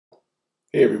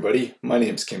Hey everybody, my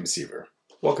name's Kim Seaver.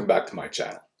 Welcome back to my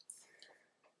channel.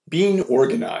 Being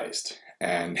organized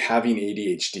and having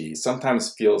ADHD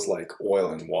sometimes feels like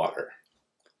oil and water.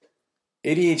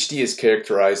 ADHD is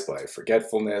characterized by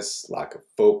forgetfulness, lack of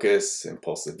focus,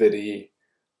 impulsivity,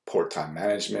 poor time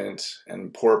management,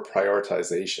 and poor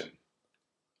prioritization.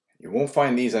 You won't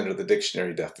find these under the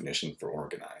dictionary definition for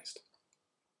organized.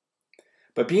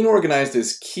 But being organized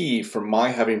is key for my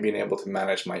having been able to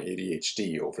manage my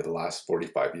ADHD over the last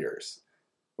 45 years.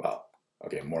 Well,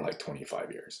 okay, more like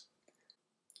 25 years.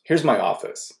 Here's my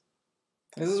office.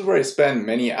 This is where I spend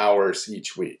many hours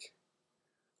each week.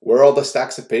 Where are all the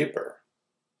stacks of paper?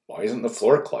 Why isn't the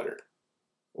floor cluttered?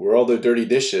 Where are all the dirty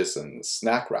dishes and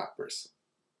snack wrappers?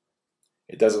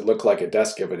 It doesn't look like a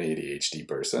desk of an ADHD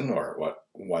person, or what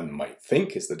one might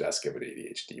think is the desk of an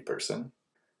ADHD person.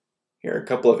 Here are a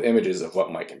couple of images of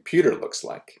what my computer looks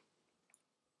like.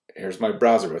 Here's my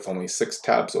browser with only 6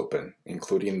 tabs open,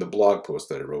 including the blog post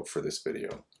that I wrote for this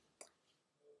video.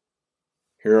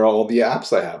 Here are all the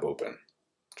apps I have open,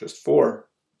 just 4.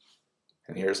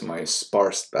 And here's my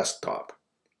sparse desktop,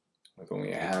 with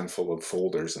only a handful of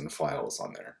folders and files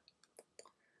on there.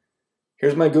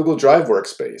 Here's my Google Drive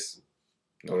workspace.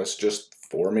 Notice just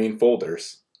 4 main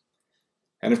folders.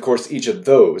 And of course, each of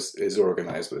those is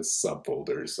organized with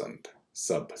subfolders and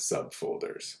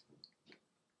sub-subfolders.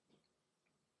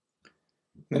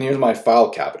 Then here's my file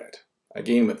cabinet,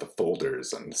 again with the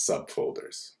folders and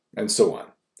subfolders, and so on.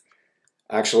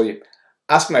 Actually,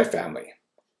 ask my family.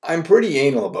 I'm pretty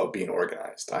anal about being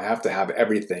organized. I have to have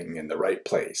everything in the right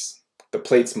place. The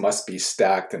plates must be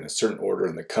stacked in a certain order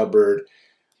in the cupboard.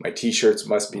 My t-shirts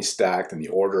must be stacked in the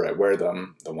order I wear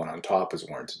them. The one on top is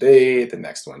worn today, the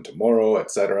next one tomorrow,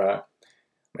 etc.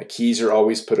 My keys are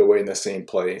always put away in the same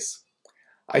place.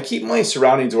 I keep my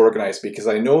surroundings organized because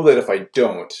I know that if I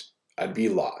don't, I'd be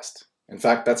lost. In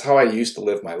fact, that's how I used to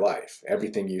live my life.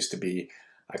 Everything used to be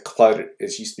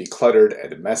cluttered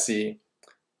and messy.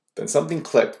 Then something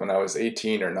clicked when I was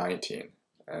 18 or 19,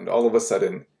 and all of a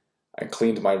sudden, I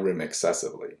cleaned my room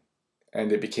excessively.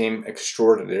 And it became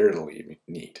extraordinarily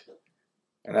neat.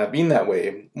 And I've been that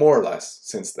way, more or less,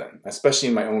 since then, especially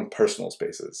in my own personal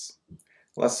spaces,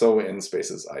 less so in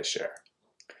spaces I share.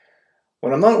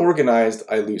 When I'm not organized,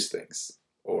 I lose things,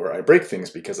 or I break things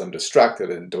because I'm distracted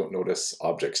and don't notice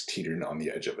objects teetering on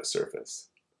the edge of a surface.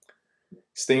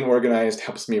 Staying organized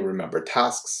helps me remember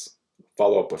tasks,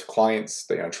 follow up with clients,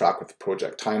 stay on track with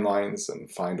project timelines,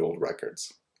 and find old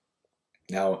records.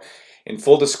 Now, in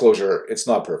full disclosure, it's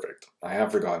not perfect. I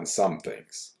have forgotten some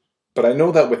things. But I know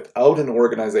that without an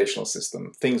organizational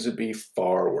system, things would be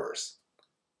far worse.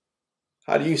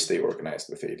 How do you stay organized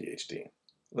with ADHD?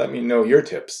 Let me know your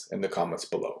tips in the comments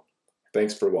below.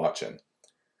 Thanks for watching.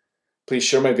 Please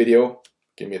share my video,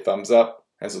 give me a thumbs up,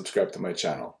 and subscribe to my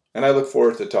channel. And I look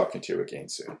forward to talking to you again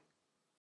soon.